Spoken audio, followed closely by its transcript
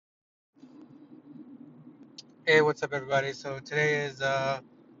Hey, what's up, everybody? So today is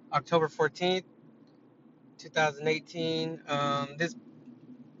October 14th, 2018.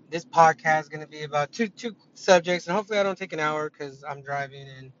 This podcast is going to be about two subjects, and hopefully I don't take an hour because I'm driving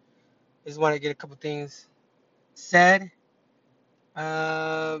and just want to get a couple things said.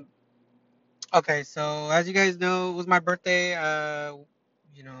 Uh, okay, so as you guys know, it was my birthday.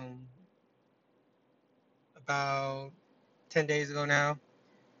 You know, about 10 days ago now,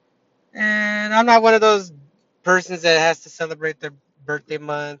 and I'm not one of those persons that has to celebrate their birthday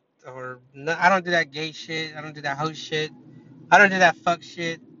month or no, I don't do that gay shit. I don't do that hoe shit. I don't do that fuck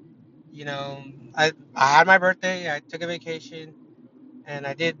shit. You know, I had my birthday. I took a vacation, and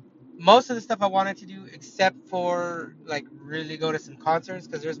I did most of the stuff I wanted to do, except for like really go to some concerts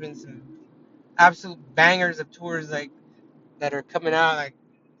because there's been some absolute bangers of tours like that are coming out like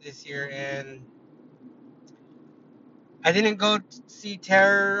this year, and I didn't go see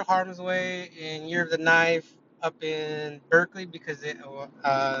Terror, Harm's Way, and Year of the Knife up in Berkeley because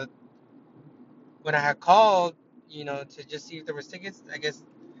when I had called, to just see if there was tickets, I guess,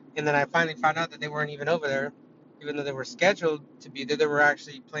 and then I finally found out that they weren't even over there, even though they were scheduled to be there. They were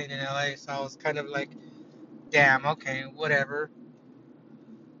actually playing in LA, so I was kind of like, damn, okay, whatever.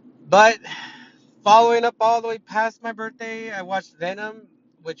 But following up all the way past my birthday, I watched Venom,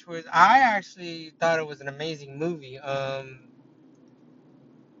 which was I actually thought it was an amazing movie.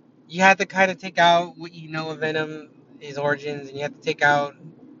 You had to kind of take out what you know of Venom, his origins, and you have to take out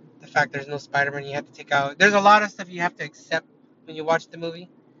the fact there's no Spider-Man. You have to take out. There's a lot of stuff you have to accept when you watch the movie,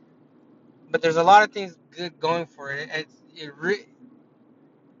 but there's a lot of things good going for it.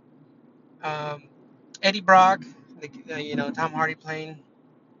 Um, Eddie Brock, Tom Hardy playing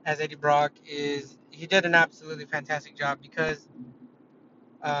as Eddie Brock is he did an absolutely fantastic job because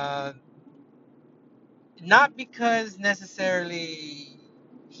uh, not because necessarily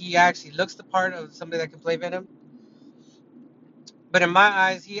he actually looks the part of somebody that can play Venom, but in my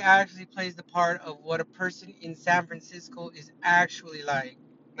eyes, he actually plays the part of what a person in San Francisco is actually like.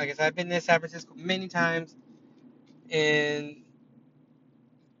 Like I said, I've been to San Francisco many times, and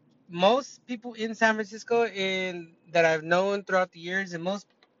most people in San Francisco and that I've known throughout the years, and most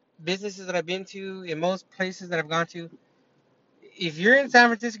businesses that I've been to, and most places that I've gone to, if you're in San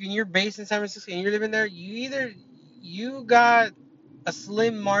Francisco and you're based in San Francisco and you're living there, you got a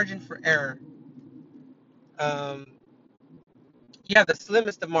slim margin for error. Um, you have the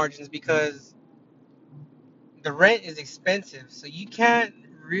slimmest of margins because the rent is expensive, so you can't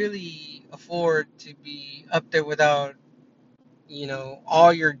really afford to be up there without,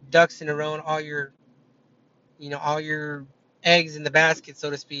 all your ducks in a row and all your eggs in the basket, so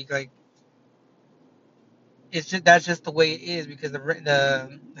to speak. Like it's just that's just the way it is because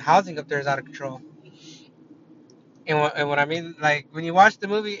the housing up there is out of control. And what I mean, like when you watch the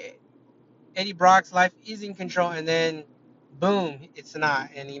movie, Eddie Brock's life is in control, and then boom, it's not,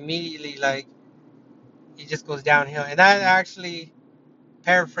 and immediately like it just goes downhill. And that actually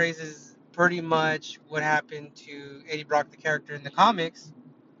paraphrases pretty much what happened to Eddie Brock, the character in the comics,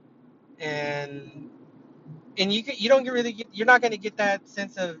 and you don't you're not gonna get that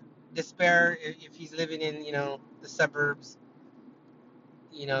sense of despair if he's living in the suburbs.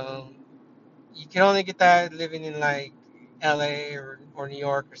 You know, you can only get that living in like L.A. or New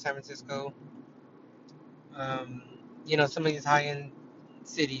York or San Francisco. Um, some of these high end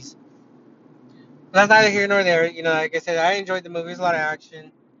cities. But that's neither here nor there. Like I said, I enjoyed the movie. There's a lot of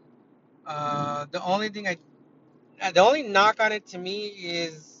action. The only knock on it to me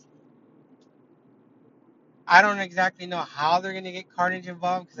is I don't exactly know how they're gonna get Carnage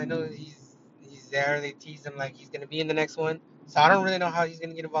involved because I know he's there. They tease him like he's gonna be in the next one, so I don't really know how he's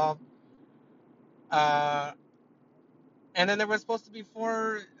gonna get involved. Uh, and then there was supposed to be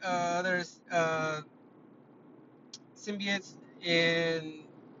four other symbiotes, and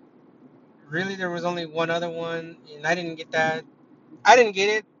really there was only one other one, and I didn't get that. I didn't get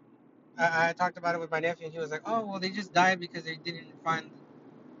it. I talked about it with my nephew, and he was like, "Oh, well, they just died because they didn't find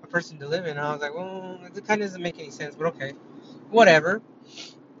a person to live in." And I was like, "Well, it kind of doesn't make any sense, but okay, whatever."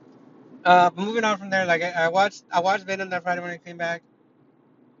 But moving on from there, like I watched Venom that Friday when it came back.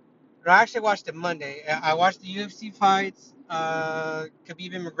 No, I actually watched it Monday. I watched the UFC fights,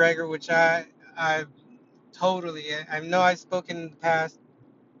 Khabib and McGregor, which I totally. I know I've spoken in the past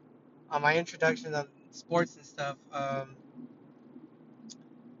on my introduction of sports and stuff.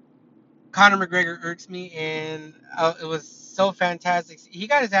 Conor McGregor irks me, and it was so fantastic. He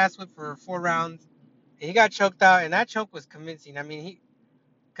got his ass whipped for 4 rounds, and he got choked out, and that choke was convincing. I mean, he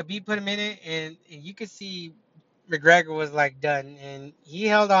Khabib put him in it, and you could see McGregor was like done, and he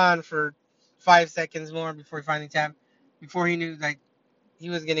held on for 5 seconds more before he finally tapped, before he knew like he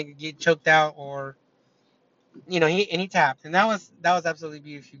was gonna get choked out or he tapped, and that was absolutely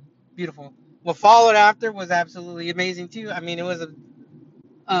beautiful. Beautiful. What followed after was absolutely amazing too. I mean, it was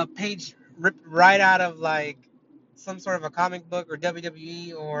a page ripped right out of like some sort of a comic book or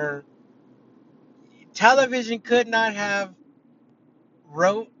WWE or television could not have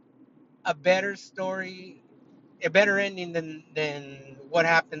wrote a better story, a better ending than what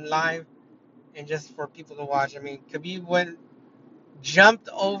happened live and just for people to watch. I mean, Khabib jumped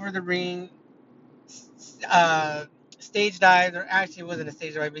over the ring, uh, stage dived, or actually it wasn't a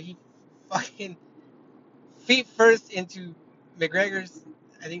stage dive, but he fucking feet first into McGregor's,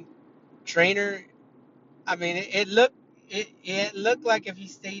 I think, trainer. I mean, it looked like if he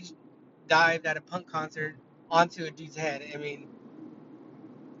stage dived at a punk concert onto a dude's head. I mean,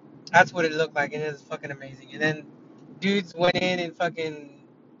 that's what it looked like, and it was fucking amazing. And then dudes went in and fucking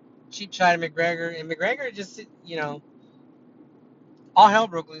cheap shot at McGregor, and McGregor just, all hell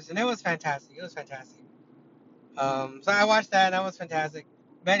broke loose, and it was fantastic. It was fantastic. So I watched that, and that was fantastic.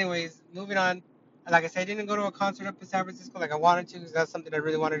 But anyways, moving on. Like I said, I didn't go to a concert up in San Francisco like I wanted to, because that's something I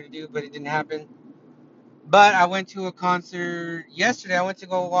really wanted to do, but it didn't happen. But I went to a concert yesterday. I went to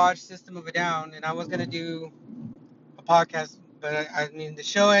go watch System of a Down, and I was gonna do a podcast, but I mean the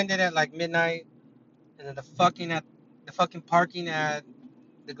show ended at like midnight, and then the fucking parking at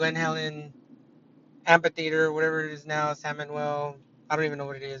the Glen Helen Amphitheater, whatever it is now, San Manuel. I don't even know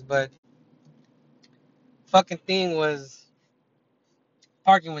what it is, but fucking thing was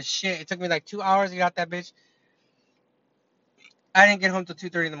parking was shit. It took me like 2 hours to get out that bitch. I didn't get home till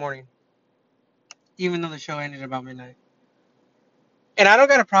 2:30 in the morning, even though the show ended about midnight. And I don't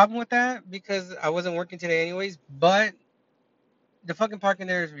got a problem with that because I wasn't working today anyways. But the fucking parking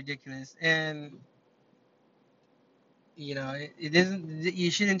there is ridiculous, and it isn't. You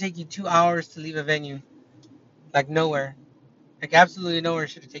shouldn't take you 2 hours to leave a venue, like nowhere, like absolutely nowhere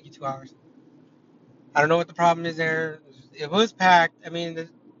should it take you 2 hours. I don't know what the problem is there. It was packed. I mean,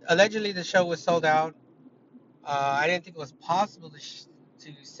 allegedly the show was sold out. I didn't think it was possible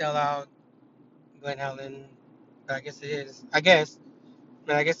to sell out Glen Helen, but I guess it is. I guess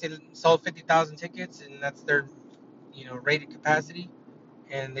they sold 50,000 tickets, and that's their rated capacity,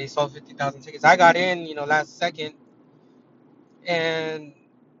 and they sold 50,000 tickets. I got in last second, and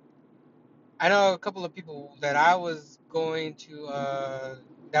I know a couple of people that I was going to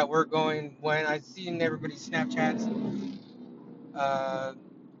that were going when I seen everybody's Snapchats. Uh,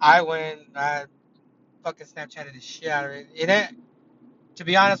 I fucking Snapchatted the shit out of it. To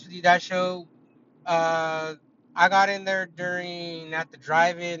be honest with you, that show, uh, I got in there during at the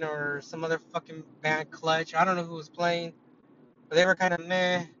drive-in or some other fucking band Clutch. I don't know who was playing, but they were kind of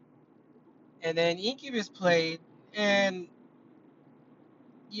meh. And then Incubus played, and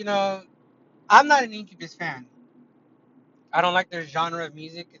you know, I'm not an Incubus fan. I don't like their genre of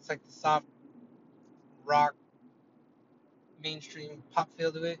music. It's like the soft rock, mainstream pop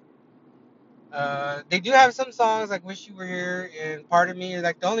feel to it. They do have some songs like "Wish You Were Here" and "Part of Me" are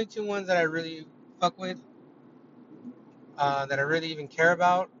like the only two ones that I really fuck with, that I really even care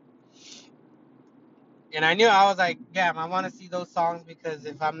about. And I knew I was like, damn, I want to see those songs because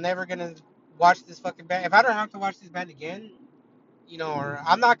if I'm never gonna watch this fucking band, if I don't have to watch this band again, or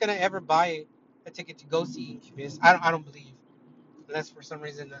I'm not gonna ever buy a ticket to go see Incubus. I don't believe, unless for some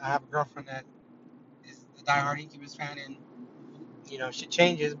reason I have a girlfriend that is a diehard Incubus fan and shit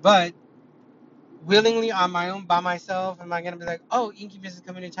changes. But willingly on my own by myself, am I gonna be like, oh, Incubus is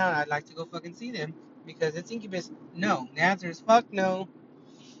coming to town? I'd like to go fucking see them because it's Incubus. No, the answer is fuck no.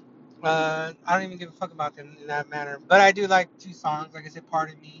 I don't even give a fuck about them in that manner. But I do like two songs. Like I said,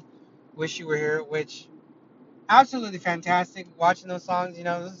 "Part of Me," "Wish You Were Here," which absolutely fantastic. Watching those songs,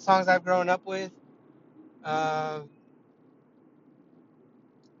 those are songs I've grown up with. Uh,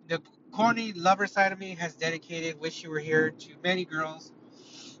 the corny lover side of me has dedicated "Wish You Were Here" to many girls,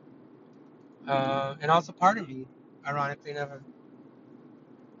 and also "Part of Me." Ironically enough,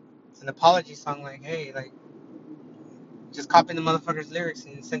 it's an apology song. Like, hey, like just copying the motherfucker's lyrics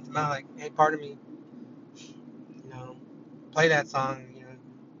and sent them out. Like, hey, "Part of Me," you know, play that song.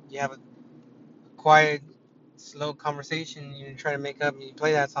 You have a quiet, slow conversation, you try to make up, and you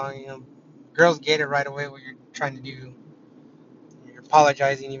play that song, girls get it right away what you're trying to do. You're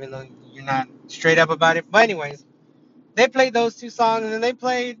apologizing even though you're not straight up about it. But anyways, they played those two songs, and then they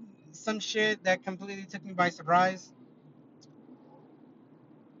played some shit that completely took me by surprise.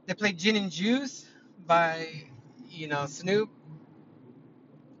 They played Gin and Juice by, Snoop,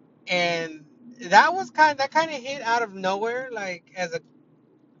 and that kind of hit out of nowhere, like as a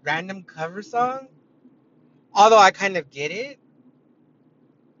random cover song. Although I kind of get it.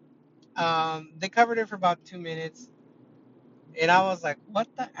 They covered it for about 2 minutes. And I was like, what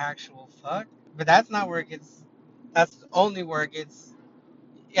the actual fuck? But that's not where it gets. That's only where it gets.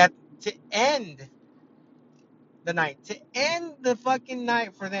 Yeah, to end the night, to end the fucking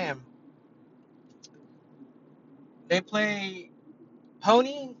night for them, they play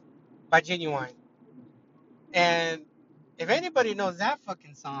Pony by Genuine. And if anybody knows that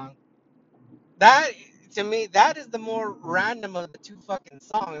fucking song, that to me, that is the more random of the two fucking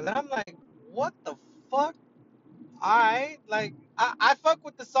songs. And I'm like, what the fuck? Alright, like I fuck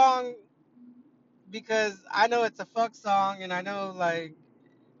with the song because I know it's a fuck song, and I know like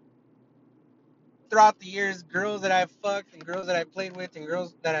throughout the years, girls that I've fucked and girls that I've played with and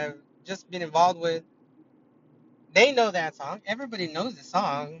girls that I've just been involved with, they know that song. Everybody knows the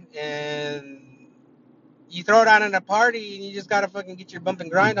song, and you throw it on at a party, and you just gotta fucking get your bump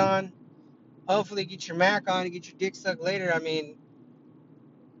and grind on. Hopefully, get your Mac on and get your dick sucked later. I mean,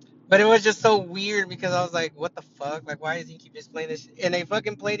 but it was just so weird because I was like, what the fuck? Like, why does he keep just playing this shit? And they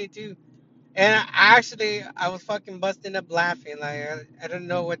fucking played it too. And I was fucking busting up laughing. Like, I didn't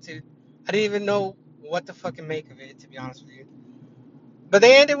know what to, I didn't even know what to fucking make of it, to be honest with you. But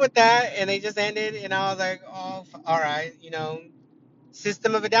they ended with that, and they just ended, and I was like, oh, all right,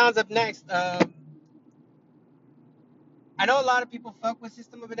 System of a Down's up next. I know a lot of people fuck with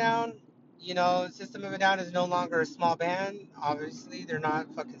System of a Down. System of a Down is no longer a small band. Obviously, they're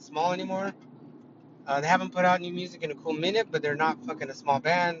not fucking small anymore. They haven't put out new music in a cool minute, but they're not fucking a small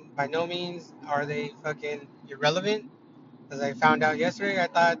band. By no means are they fucking irrelevant. As I found out yesterday, I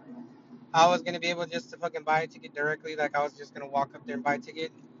thought I was gonna be able just to fucking buy a ticket directly. Like I was just gonna walk up there and buy a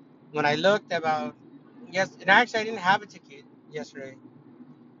ticket. When I looked about yes, and actually I didn't have a ticket yesterday.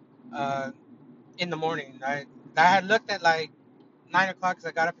 Uh, in the morning, I had looked at like 9 o'clock because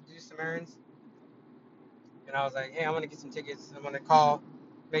I got up to do some errands, and I was like, hey, I'm gonna get some tickets. I'm gonna call,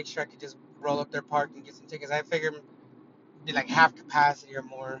 make sure I could just roll up their park and get some tickets. I figured it'd be like half capacity or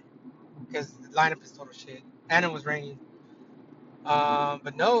more because the lineup is total shit, and it was raining.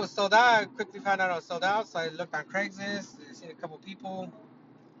 But no, it was sold out. I quickly found out it was sold out, so I looked on Craigslist, seen a couple people,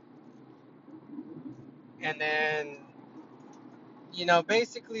 and then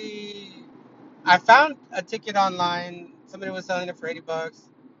basically I found a ticket online. Somebody was selling it for $80,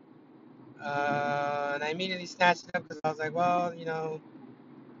 and I immediately snatched it up because I was like, well,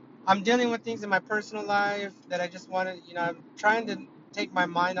 I'm dealing with things in my personal life that I just wanted. I'm trying to take my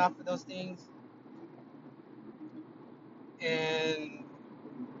mind off of those things, and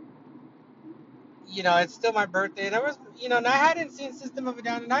it's still my birthday. And and I hadn't seen System of a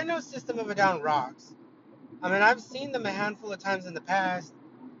Down, and I know System of a Down rocks. I mean, I've seen them a handful of times in the past,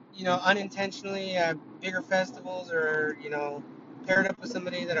 unintentionally at bigger festivals or, paired up with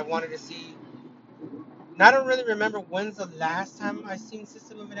somebody that I wanted to see. And I don't really remember when's the last time I seen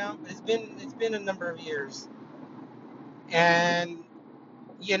System of a Down, but it's been a number of years. And,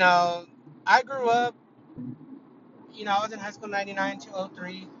 you know, I grew up, I was in high school 99 to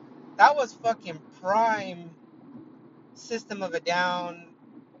 '03. That was fucking prime System of a Down.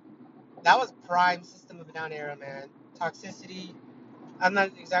 That was prime System of a Down era, man. Toxicity. I'm not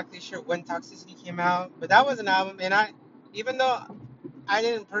exactly sure when Toxicity came out, but that was an album. And even though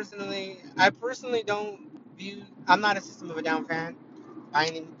I personally don't view, I'm not a System of a Down fan by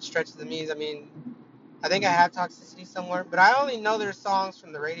any stretch of the means. I mean, I think I have Toxicity somewhere, but I only know their songs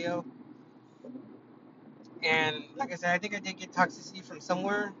from the radio. And like I said, I think I did get Toxicity from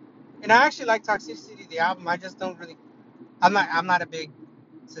somewhere. And I actually like Toxicity, the album. I just don't really, I'm not a big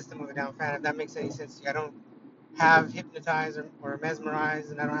System of a Down fan, if that makes any sense to you. I don't have Hypnotized or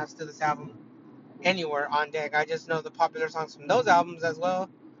Mesmerized, and I don't have Still This Album anywhere on deck. I just know the popular songs from those albums as well,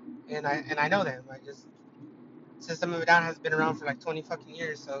 and I know them. I just System of a Down has been around for like 20 fucking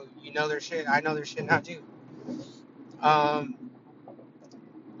years, so you know their shit. I know their shit now too. Um,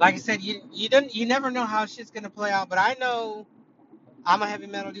 like I said, you never know how shit's gonna play out, but I know I'm a heavy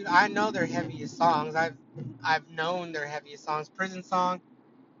metal dude. I know their heaviest songs. I've known their heaviest songs. Prison Song.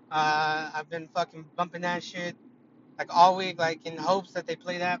 I've been fucking bumping that shit like all week, like in hopes that they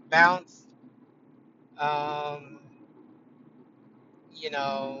play that. Bounce. Um, you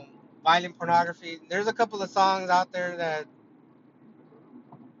know, Violent Pornography. There's a couple of songs out there that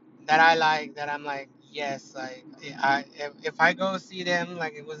I like that I'm like, yes, like if I go see them,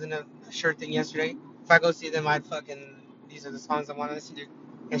 like it wasn't a sure thing yesterday. If I go see them, I'd fucking these are the songs I want to listen to.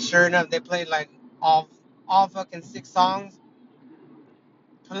 And sure enough, they played like all all fucking 6 songs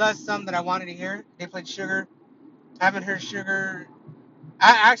plus some that I wanted to hear. They played Sugar. I haven't heard Sugar.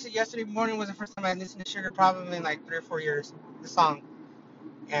 I actually yesterday morning was the first time I listened to Sugar probably in like 3 or 4 years. The song.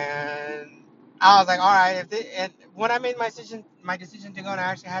 And I was like, all right. And when I made my decision to go, and I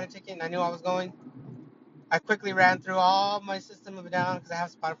actually had a ticket, and I knew I was going, I quickly ran through all my System of a Down because I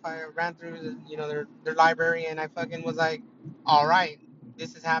have Spotify. I ran through their library, and I fucking was like, all right,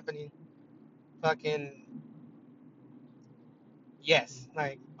 this is happening. Fucking yes,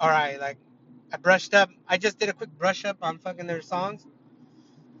 like all right, like I brushed up. I just did a quick brush up on fucking their songs,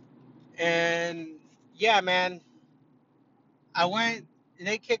 and yeah, man, I went.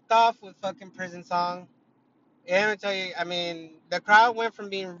 They kicked off with fucking Prison Song. And I'm tell you, I mean, the crowd went from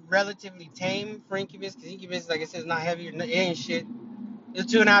being relatively tame for Incubus, because Incubus, like I said, is not heavy, it ain't shit.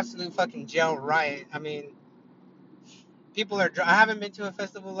 It's to an absolute fucking jail riot. I mean, people are. I haven't been to a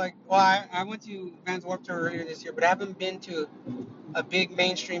festival like. Well, I went to Vans Warped Tour earlier this year, but I haven't been to a big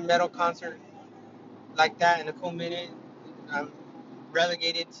mainstream metal concert like that in a cool minute. I'm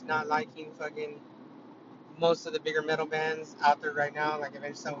relegated to not liking fucking most of the bigger metal bands out there right now. Like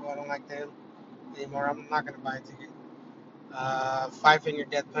Avenged Sevenfold, I don't like them anymore. I'm not gonna buy a ticket. Five Finger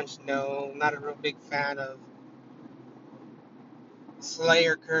Death Punch, no. Not a real big fan of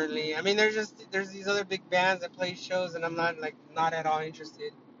Slayer currently. I mean, there's these other big bands that play shows, and I'm not at all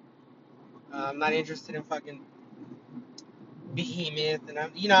interested. I'm not interested in fucking Behemoth, and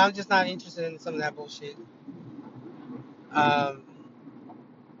I'm just not interested in some of that bullshit. Um,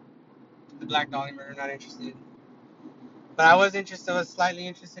 the Black Dahlia Murder, not interested. But I was interested. I was slightly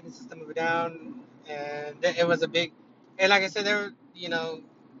interested in System of a Down, and it was a big. And like I said, there were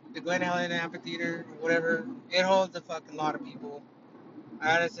the Glen Helen Amphitheater, whatever. It holds a fucking lot of people. I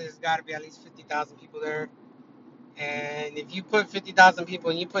gotta say, there's got to be at least 50,000 people there. And if you put 50,000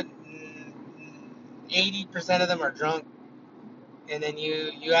 people and you put 80% of them are drunk, and then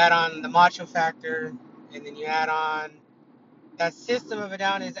you add on the macho factor, and then you add on that System of a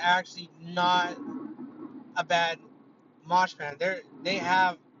Down is actually not a bad mosh band. They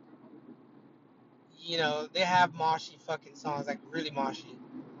have moshy fucking songs, like really moshy,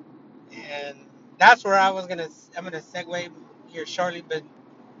 and that's where I'm gonna segue here shortly. But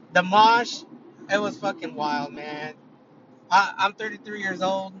the mosh, it was fucking wild, man. I'm 33 years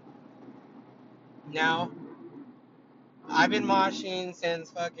old now. I've been moshing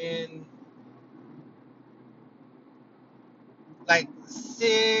since fucking like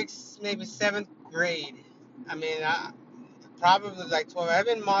sixth, maybe seventh grade. I mean, probably like 12. I've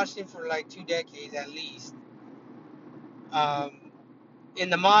been moshing for like 2 decades at least. Um, in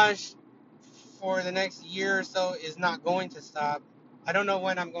the mosh for the next year or so is not going to stop. I don't know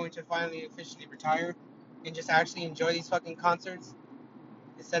when I'm going to finally officially retire and just actually enjoy these fucking concerts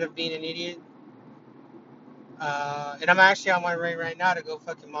instead of being an idiot. And I'm actually on my way right now to go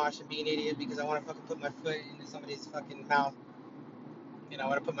fucking mosh and be an idiot because I want to fucking put my foot into somebody's fucking mouth. I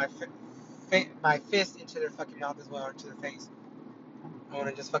want to put my fist into their fucking mouth as well, or to their face. I want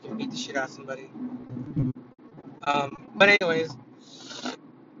to just fucking beat the shit out of somebody. But anyways,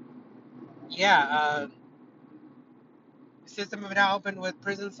 yeah. System of a Down opened with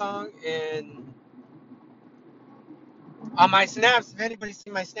Prison Song, and on my snaps, if anybody's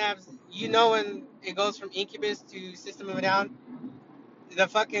seen my snaps, when it goes from Incubus to System of a Down,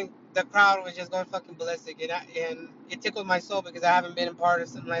 the crowd was just going fucking ballistic, and it tickled my soul because I haven't been a part of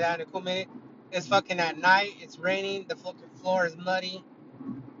something like that in a cool minute. It's fucking at night. It's raining. The floor is muddy.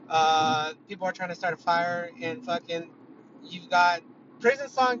 People are trying to start a fire, and fucking, you've got Prison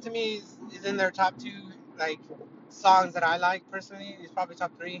Song to me is in their top two like songs that I like personally. It's probably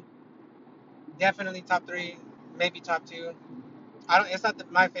top three, definitely top three, maybe top two. I don't. It's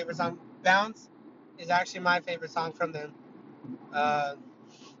not my favorite song. Bounce is actually my favorite song from them. Uh,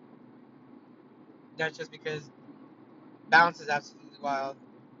 that's just because Bounce is absolutely wild.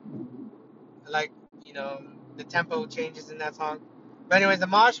 Like you know the tempo changes in that song. But anyways, the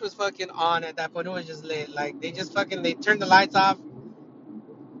mosh was fucking on at that point. It was just lit. Like they turned the lights off.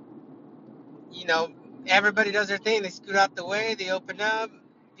 you know, Everybody does their thing. They scoot out the way. They open up.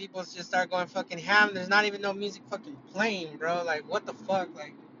 People just start going fucking ham. There's not even no music fucking playing, bro. Like, what the fuck?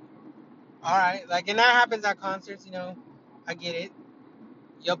 Like, all right. Like, and that happens at concerts, I get it.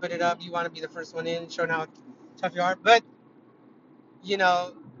 You open it up. You want to be the first one in, showing how tough you are. But, you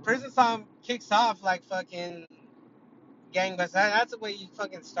know, Prison Song kicks off like fucking gangbusters. That's the way you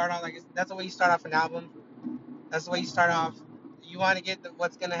fucking start off. Like, that's the way you start off an album. That's the way you start off. You want to get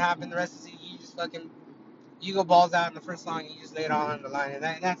what's going to happen the rest of the you just fucking you go balls out in the first song, you just lay it all on the line, and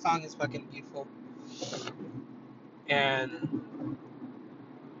that song is fucking beautiful. And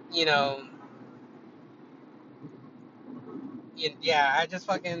you know, yeah, I just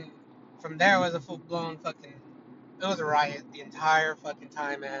fucking from there was a full blown fucking. It was a riot the entire fucking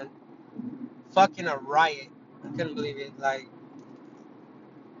time, man. Fucking a riot. I couldn't believe it. Like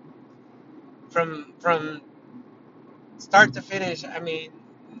from start to finish. I mean,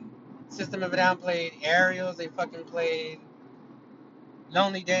 System of a Down played Aerials. They fucking played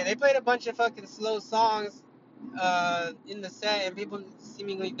Lonely Day. They played a bunch of fucking slow songs in the set, and people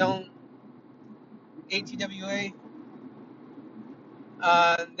seemingly don't. ATWA.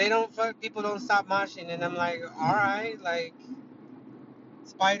 They don't fuck. People don't stop moshing, and I'm like, all right, like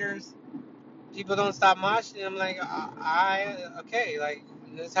Spiders. People don't stop moshing. And I'm like, I okay, like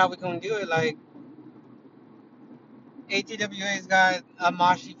this is how we gonna do it. Like ATWA's got a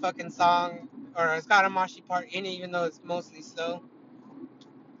moshy fucking song, or it's got a moshy part in it, even though it's mostly slow.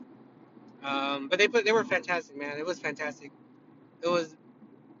 But they were fantastic, man. It was fantastic. It was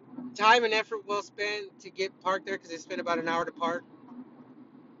time and effort well spent to get parked there because they spent about an hour to park,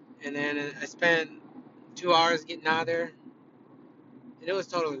 and then I spent 2 hours getting out of there, and it was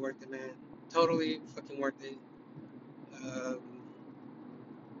totally worth it, man. Totally fucking worth it. Um,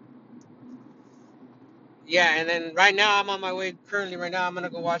 yeah, and then right now I'm on my way. Currently, right now I'm gonna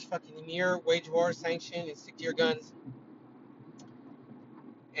go watch fucking Emir, Wage War, Sanction, and Stick to Your Guns.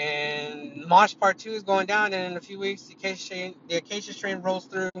 And Mosh Part 2 is going down, and in a few weeks, the Acacia Strain rolls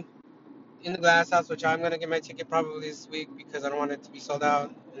through in the Glass House, which I'm going to get my ticket probably this week because I don't want it to be sold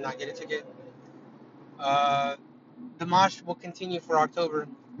out and not get a ticket. Uh, the Mosh will continue for October.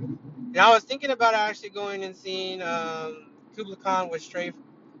 And I was thinking about actually going and seeing Kubla Khan with Stray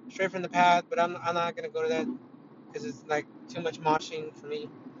from the Path, but I'm not going to go to that because it's like too much moshing for me.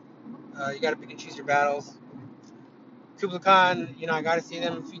 You got to pick and choose your battles. Kubla Khan, I got to see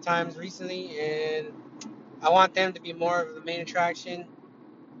them a few times recently, and I want them to be more of the main attraction.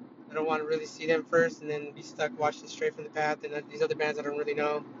 I don't want to really see them first and then be stuck watching Straight from the Path and these other bands I don't really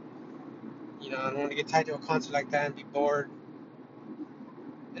know. I don't want to get tied to a concert like that and be bored.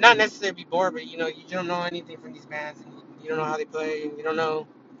 And not necessarily be bored, but you don't know anything from these bands and you don't know how they play and you don't know.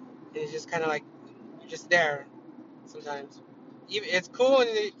 And it's just kind of like you're just there sometimes. Even it's cool and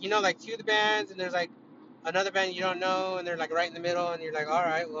like two of the bands and there's like another band you don't know and they're like right in the middle and you're like, all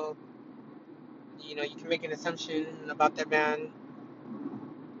right, well, you can make an assumption about that band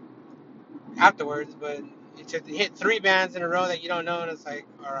afterwards, but to hit three bands in a row that you don't know, and it's like,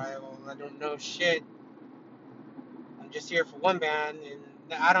 all right, well, I don't know shit. I'm just here for one band, and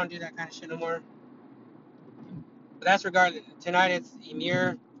I don't do that kind of shit no more. But that's regardless. Tonight it's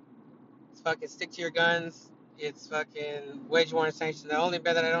Emir. It's fucking Stick to Your Guns. It's fucking Wage War and Sanction. The only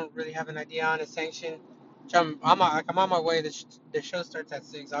band that I don't really have an idea on is Sanction. Which I'm on my way. The show starts at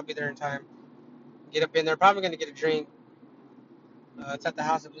 6. I'll be there in time. Get up in there. Probably gonna get a drink. It's at the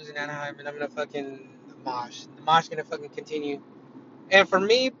House of Blues in Anaheim, and I'm gonna fucking mosh. The mosh gonna fucking continue. And for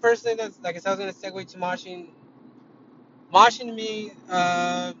me personally, that's like I said, I was gonna segue to moshing. Moshing to me,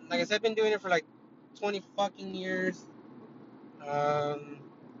 like I said, I've been doing it for like 20 fucking years. Um,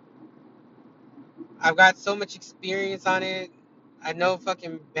 I've got so much experience on it. I know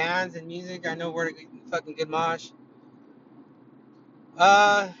fucking bands and music. I know where to get fucking good mosh.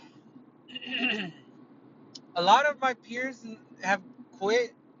 Uh, a lot of my peers have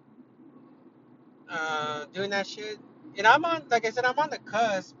quit doing that shit, and I'm on, like I said, I'm on the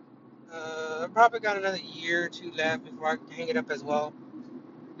cusp. I've probably got another year or two left before I hang it up as well.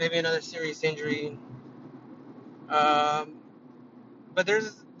 Maybe another serious injury. Um, but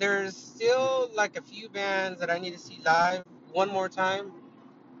there's still like a few bands that I need to see live one more time.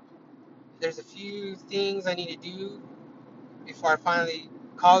 There's a few things I need to do before I finally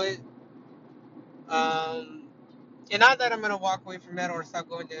call it. Um, and not that I'm gonna walk away from metal or stop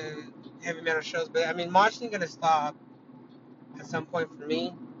going to heavy metal shows, but I mean moshing gonna stop at some point for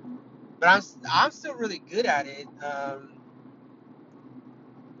me. But I'm still really good at it.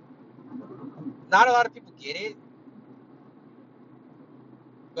 Not a lot of people get it,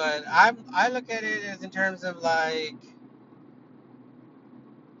 but I look at it as in terms of like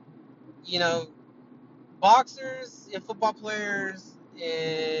you know boxers and football players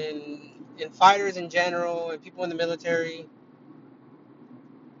and fighters in general and people in the military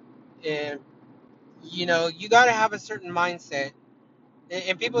and you got to have a certain mindset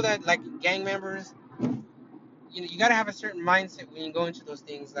and people that like gang members you got to have a certain mindset when you go into those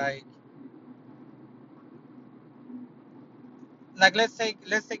things like let's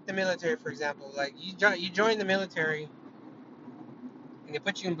take the military for example like you join the military and they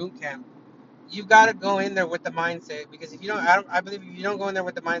put you in boot camp. You got to go in there with the mindset because if you I believe if you don't go in there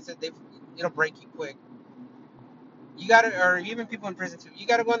with the mindset it'll break you quick. You gotta, or even people in prison too. You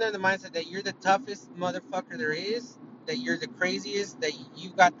gotta go in there in the mindset that you're the toughest motherfucker there is, that you're the craziest, that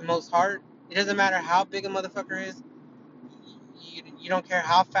you've got the most heart. It doesn't matter how big a motherfucker is. You don't care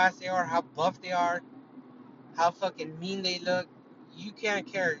how fast they are, how buff they are, how fucking mean they look. You can't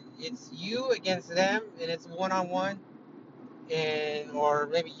care. It's you against them, and it's one on one. and or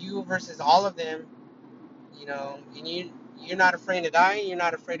maybe you versus all of them, and you're not afraid of dying, you're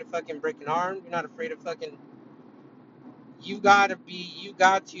not afraid of fucking breaking an arm, you're not afraid of fucking. You got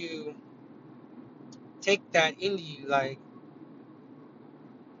to take that into you, like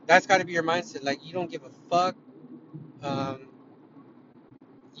that's got to be your mindset. Like you don't give a fuck. Um,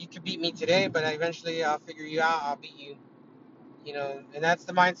 you could beat me today, but eventually I'll figure you out. I'll beat you. And that's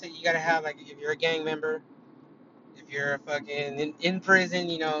the mindset you gotta have. Like if you're a gang member, if you're fucking in prison,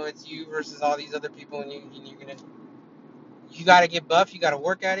 it's you versus all these other people, and you gotta get buff. You gotta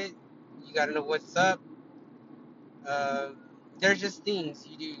work at it. You gotta know what's up. Uh, there's just things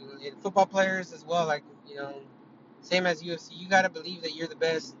you do. And football players as well. Like same as UFC. You gotta believe that you're the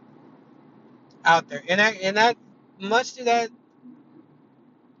best out there. And that much to that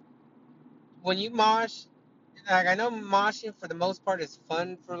when you mosh. Like I know moshing for the most part is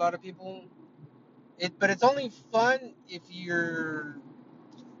fun for a lot of people. But it's only fun if you're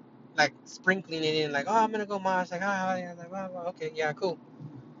like sprinkling it in, like, oh, I'm gonna go mosh, like, oh, yeah, like, well, okay, yeah, cool.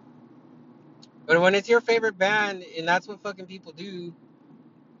 But when it's your favorite band and that's what fucking people do,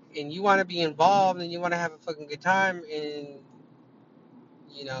 and you want to be involved and you want to have a fucking good time, and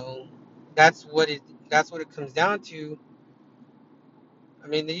you know, that's what it that's what it comes down to. I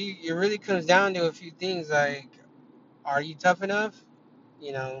mean, it really comes down to a few things, like, are you tough enough?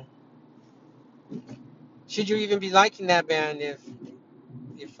 You know, should you even be liking that band if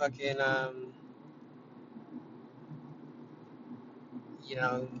fucking you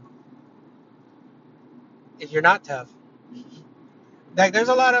know if you're not tough? Like there's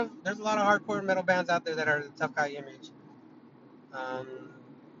a lot of hardcore metal bands out there that are the tough guy image. Um,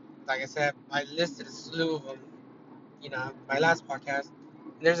 like I said, I listed a slew of them. My last podcast.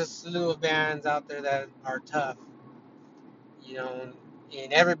 And there's a slew of bands out there that are tough. You know,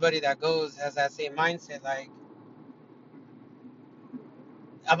 and everybody that goes has that same mindset. Like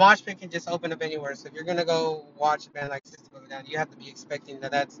a mosh pit can just open up anywhere. So if you're gonna go watch a band like System of a Down, you have to be expecting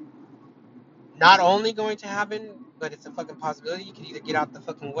that that's not only going to happen, but it's a fucking possibility. You can either get out the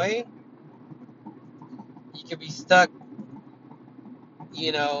fucking way, you could be stuck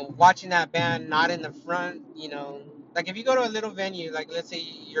watching that band not in the front, like if you go to a little venue, like let's say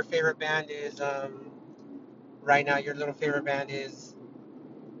your favorite band is, right now your little favorite band is,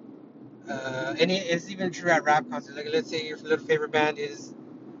 and it's even true at rap concerts. Like let's say your little favorite band is,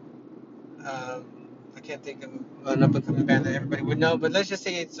 I can't think of an up and coming band that everybody would know, but let's just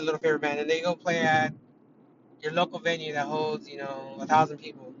say it's a little favorite band, and they go play at your local venue that holds, 1,000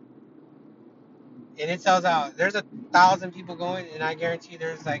 people, and it sells out. There's 1,000 people going, and I guarantee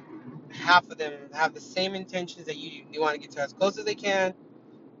there's like half of them have the same intentions that you do. They want to get to as close as they can.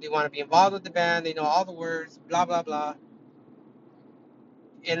 They want to be involved with the band. They know all the words, blah blah blah.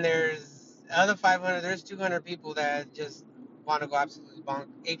 And there's other 500. There's 200 people that just want to go absolutely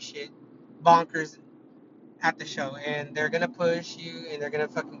ape shit, bonkers at the show, and they're gonna push you, and they're gonna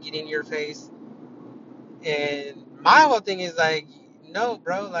fucking get in your face. And my whole thing is like, no,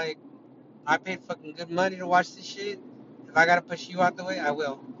 bro, like I paid fucking good money to watch this shit. If I gotta push you out the way, I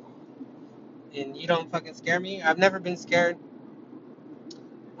will. And you don't fucking scare me. I've never been scared.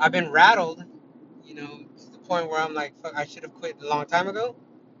 I've been rattled, to the point where I'm like, fuck, I should have quit a long time ago.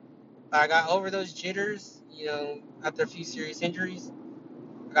 But I got over those jitters, after a few serious injuries.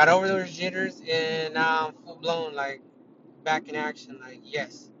 I got over those jitters, and now I'm full blown, like, back in action. Like,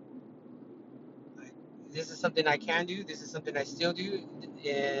 yes, like, this is something I can do. This is something I still do.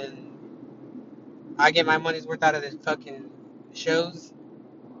 And I get my money's worth out of the fucking shows.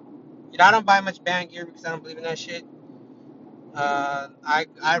 I don't buy much band gear because I don't believe in that shit.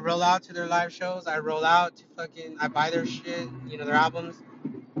 I roll out to their live shows. I roll out to fucking. I buy their shit. Their albums.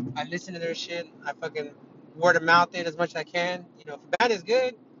 I listen to their shit. I fucking word of mouth it as much as I can. If a band is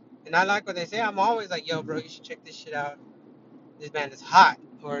good and I like what they say, I'm always like, yo, bro, you should check this shit out. This band is hot.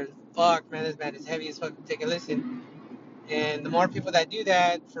 Or fuck, man, this band is heavy as fuck. Take a listen. And the more people that do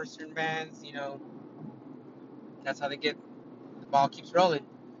that for certain bands, that's how they get the ball keeps rolling.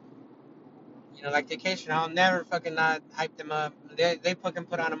 Like the Occasion, I'll never fucking not hype them up. They fucking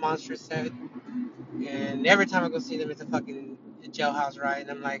put on a monstrous set. And every time I go see them, it's a fucking jailhouse ride. And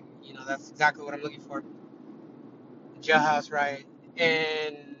I'm like, that's exactly what I'm looking for. Jailhouse ride.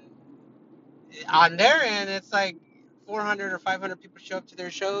 And on their end, it's like 400 or 500 people show up to their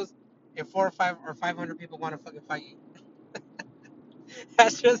shows, and 4 or 500 people want to fucking fight you.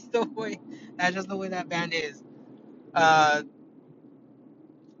 That's just the way. That's just the way that band is. Uh,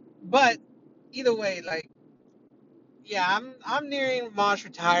 but either way, like, yeah, I'm nearing Mosh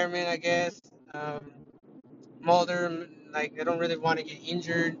retirement, I guess. I'm older. Like, I don't really want to get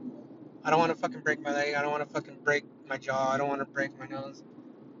injured. I don't want to fucking break my leg. I don't want to fucking break my jaw. I don't want to break my nose.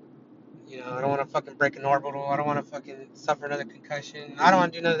 I don't want to fucking break an orbital. I don't want to fucking suffer another concussion. I don't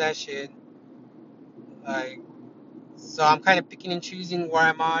want to do none of that shit. Like, so I'm kind of picking and choosing where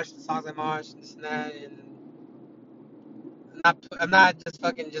I mosh, the songs I mosh, and this and that, and I'm not just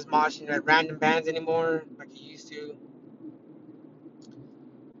fucking just moshing at random bands anymore like I used to.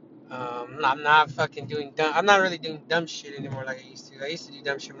 I'm not fucking doing dumb. I'm not really doing dumb shit anymore like I used to. I used to do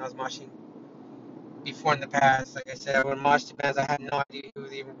dumb shit when I was moshing before in the past. Like I said, I would mosh to bands I had no idea who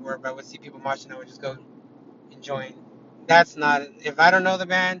they even were, but I would see people moshing. I would just go enjoying. That's not. If I don't know the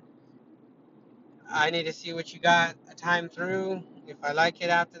band, I need to see what you got a time through. If I like it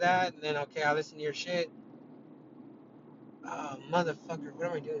after that, then okay, I'll listen to your shit. Motherfucker, what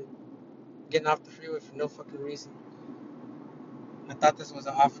am I doing? Getting off the freeway for no fucking reason. I thought this was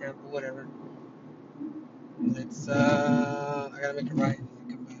an off ramp, but whatever. I gotta make it right.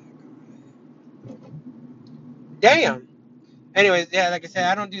 Come back. Damn. Anyways, yeah, like I said,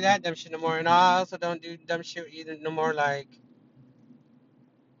 I don't do that dumb shit no more, and I also don't do dumb shit either no more. Like,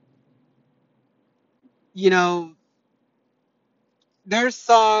 you know, there's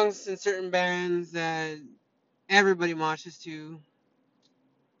songs in certain bands that everybody marches to,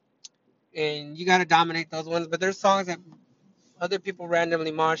 and you gotta dominate those ones. But there's songs that other people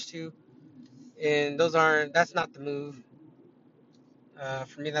randomly march to, and that's not the move.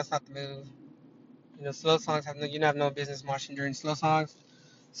 For me, that's not the move. Slow songs you have no business marching during slow songs,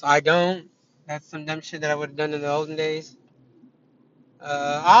 so I don't. That's some dumb shit that I would have done in the olden days.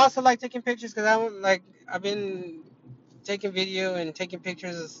 I also like taking pictures because I've been taking video and taking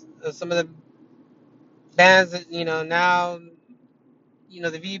pictures of some of the bands that now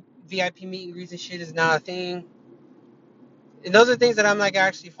the VIP meet and greets and shit is now a thing. And those are things that I'm like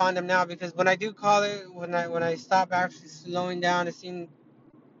actually fond of now because when I do call it, when I stop actually slowing down and seeing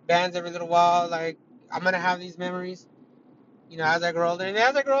bands every little while, like I'm gonna have these memories, as I grow older. And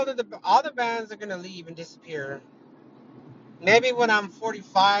as I grow older, all the bands are gonna leave and disappear. Maybe when I'm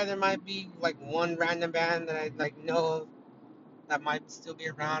 45, there might be like one random band that I like know that might still be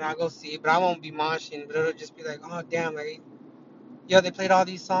around. I'll go see it, but I won't be moshing. But it'll just be like, oh damn, like they played all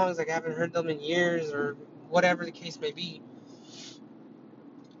these songs. Like I haven't heard them in years or whatever the case may be.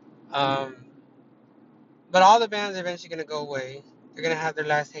 Um, but all the bands are eventually gonna go away. They're gonna have their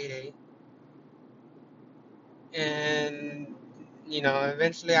last heyday, and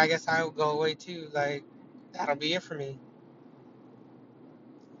eventually I guess I will go away too. Like that'll be it for me.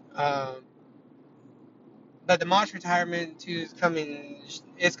 Um, but the mosh retirement too is coming.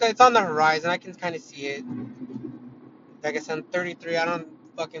 It's on the horizon. I can kind of see it. Like I said, I'm 33. I don't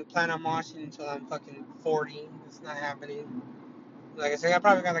fucking plan on moshing until I'm fucking 40. It's not happening. Like I said, I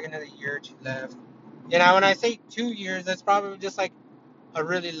probably got like another year or two left. When I say 2 years, that's probably just like a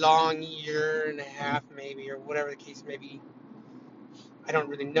really long year and a half, maybe, or whatever the case may be. I don't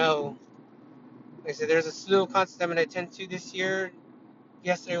really know. Like I said, there's a slew of concerts I'm going to attend to this year.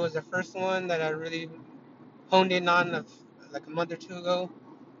 Yesterday was the first one that I really honed in on like a month or two ago.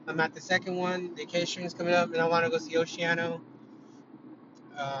 I'm at the second one. The occasion is coming up, and I want to go see Oceano.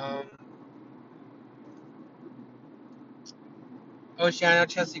 Um, Oceano,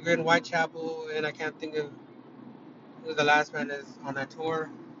 Chelsea Grin, Whitechapel, and I can't think of who the last band is on that tour.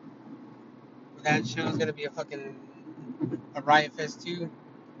 But that show is gonna be a riot fest too.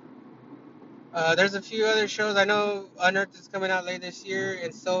 There's a few other shows. I know Unearthed is coming out late this year,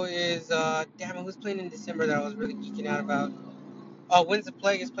 and so is damn it, who's playing in December that I was really geeking out about. Oh, Winds of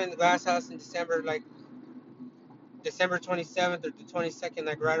Plague is playing the Glass House in December, like December 27th or the 22nd,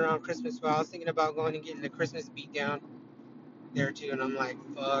 like right around Christmas. Well, I was thinking about going and getting the Christmas beat down there too, and I'm like,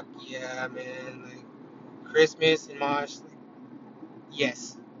 fuck yeah, man, like Christmas and Mosh, like,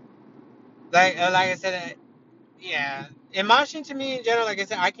 yes. Like I said, yeah. And moshing to me in general, like I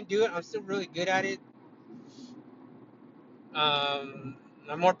said, I can do it. I'm still really good at it. I'm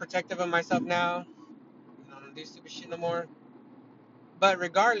more protective of myself now. I don't do stupid shit no more. But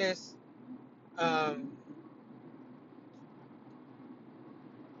regardless, um,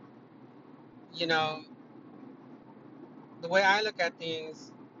 you know, the way I look at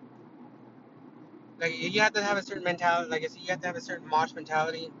things, like you have to have a certain mentality. Like I said, you have to have a certain mosh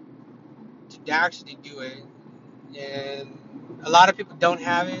mentality to actually do it. And a lot of people don't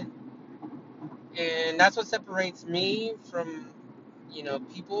have it, and that's what separates me from,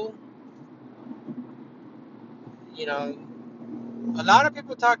 people. You know, a lot of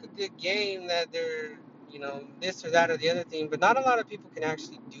people talk a good game that they're, this or that or the other thing, but not a lot of people can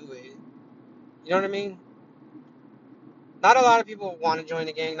actually do it. You know what I mean? Not a lot of people want to join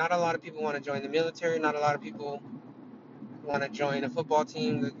the gang. Not a lot of people want to join the military. Not a lot of people want to join a football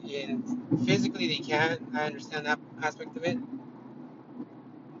team, and physically they can't. I understand that aspect of it.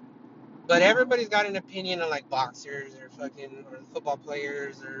 But everybody's got an opinion on like boxers or fucking or football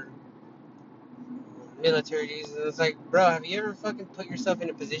players or military dudes, and it's like, bro, have you ever fucking put yourself in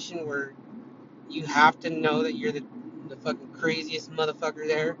a position where you have to know that you're the fucking craziest motherfucker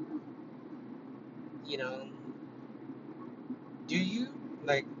there? You know, do you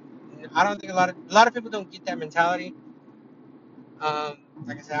like? I don't think a lot of people don't get that mentality.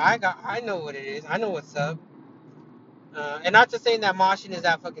 Like I said, I know what it is. I know what's up. And not just saying that moshing is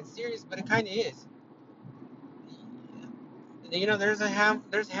that fucking serious, but it kind of is. You know, there's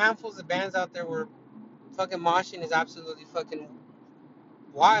handfuls of bands out there where fucking moshing is absolutely fucking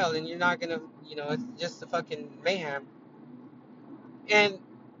wild, and you're not gonna, it's just a fucking mayhem. And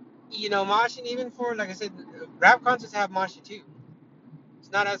moshing, even for, like I said, rap concerts have moshing too.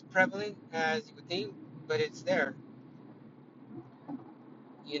 It's not as prevalent as you would think, but it's there.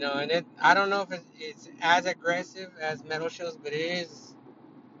 And I don't know if it's as aggressive as metal shows, but it is.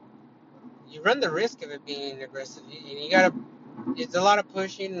 You run the risk of it being aggressive. You gotta. It's a lot of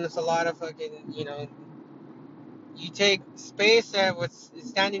pushing, and it's a lot of fucking. You take space at what's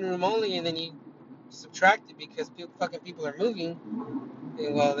standing room only, and then you subtract it because people are moving.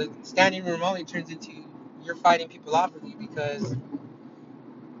 And well, the standing room only turns into you're fighting people off of you because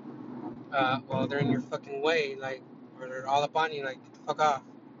well, they're in your fucking way, like, or they're all up on you, like, get the fuck off.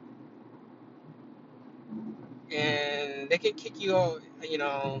 And they can kick you,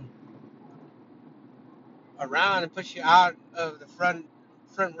 around and push you out of the front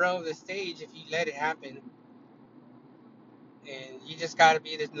row of the stage if you let it happen. And you just gotta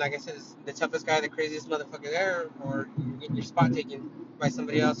be like I said, the toughest guy, the craziest motherfucker there, or you're getting your spot taken by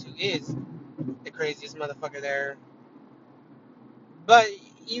somebody else who is the craziest motherfucker there. But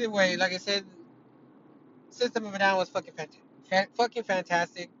either way, like I said, System of a Down was fucking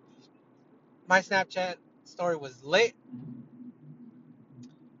fantastic. My Snapchat story was lit.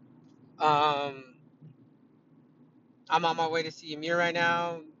 Um, I'm on my way to see Amir right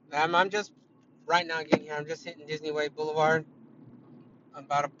now. I'm just right now getting here. I'm just hitting Disney Way Boulevard. I'm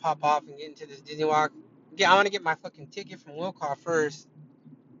about to pop off and get into this Disney Walk. I want to get my fucking ticket from Wilcar first.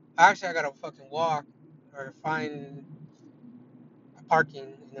 Actually, I gotta fucking walk or find a parking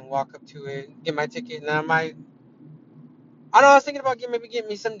and then walk up to it, get my ticket. And I might. I don't know. I was thinking about maybe getting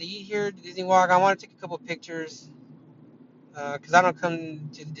me something to eat here at the Disney Walk. I want to take a couple pictures because I don't come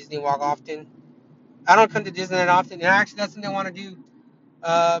to the Disney Walk often. I don't come to Disneyland often, and actually, that's something I want to do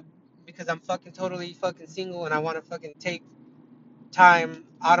uh, because I'm fucking totally fucking single, and I want to fucking take time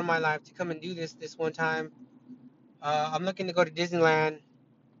out of my life to come and do this one time. I'm looking to go to Disneyland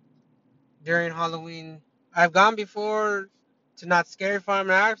during Halloween. I've gone before to Knott's Scary Farm,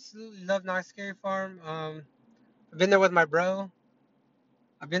 and I absolutely love Knott's Scary Farm. I've been there with my bro.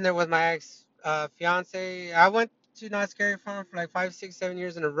 I've been there with my ex fiance. I went to Knott's Scary Farm for like 5, 6, 7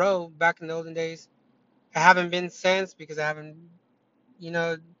 years in a row back in the olden days. I haven't been since because I haven't, you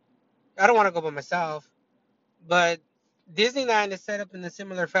know, I don't want to go by myself. But Disneyland is set up in a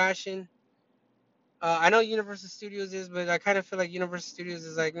similar fashion. I know Universal Studios is, but I kind of feel like Universal Studios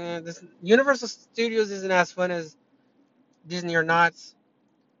is like, this Universal Studios isn't as fun as Disney or Knott's.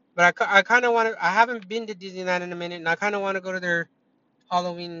 But I kind of want to. I haven't been to Disneyland in a minute, and I kind of want to go to their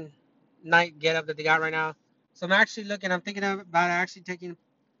Halloween night get up that they got right now. So I'm actually looking. I'm thinking about actually taking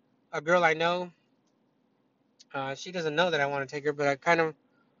a girl I know. She doesn't know that I want to take her, but I kind of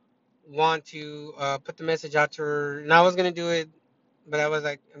want to put the message out to her. And I was gonna do it, but I was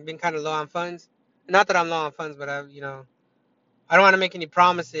like, I'm being kind of low on funds. Not that I'm low on funds, but I don't want to make any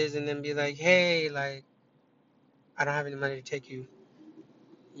promises and then be like, hey, like, I don't have any money to take you,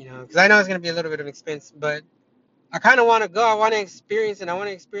 because I know it's gonna be a little bit of an expense, but I kind of want to go. I want to experience it. I want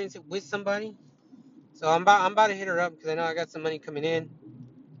to experience it with somebody. So I'm about to hit her up because I know I got some money coming in,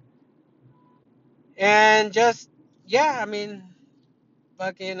 and just yeah, I mean,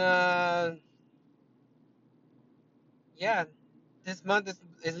 fucking yeah, this month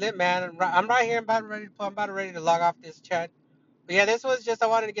is lit, man. I'm right here. I'm about ready to log off this chat. But yeah, this was just I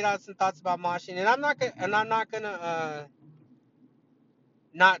wanted to get out some thoughts about moshing, and I'm not gonna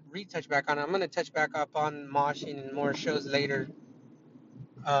not retouch back on it. I'm gonna touch back up on moshing and more shows later,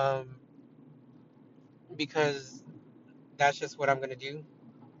 um, because that's just what I'm gonna do.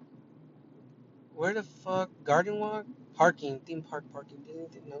 Where the fuck Garden Walk parking theme park parking?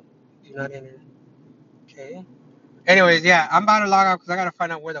 No, do not enter. Okay. Anyways, yeah, I'm about to log out because I gotta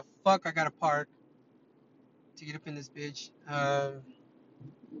find out where the fuck I gotta park to get up in this bitch.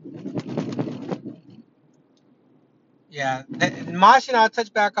 Yeah, moshing I'll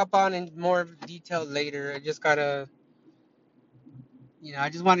touch back up on in more detail later. I just gotta I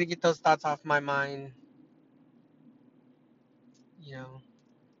just wanted to get those thoughts off my mind. You know.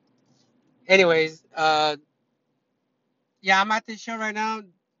 Anyways, yeah, I'm at this show right now.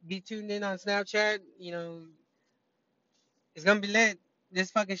 Be tuned in on Snapchat. It's gonna be lit. This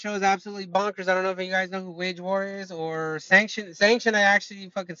fucking show is absolutely bonkers. I don't know if you guys know who Wage War is or Sanction. Sanction, I actually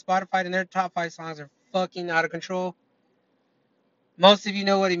fucking Spotify and their top 5 songs are fucking out of control. Most of you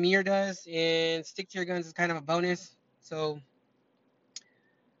know what Emir does, and Stick to Your Guns is kind of a bonus. So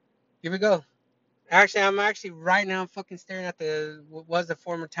here we go. Actually, I'm actually right now fucking staring at the what was the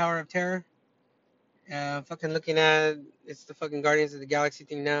former Tower of Terror. Fucking looking at it's the fucking Guardians of the Galaxy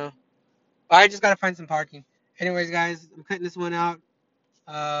thing now. I just gotta find some parking. Anyways, guys, I'm cutting this one out.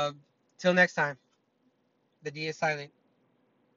 Uh, till next time. The D is silent.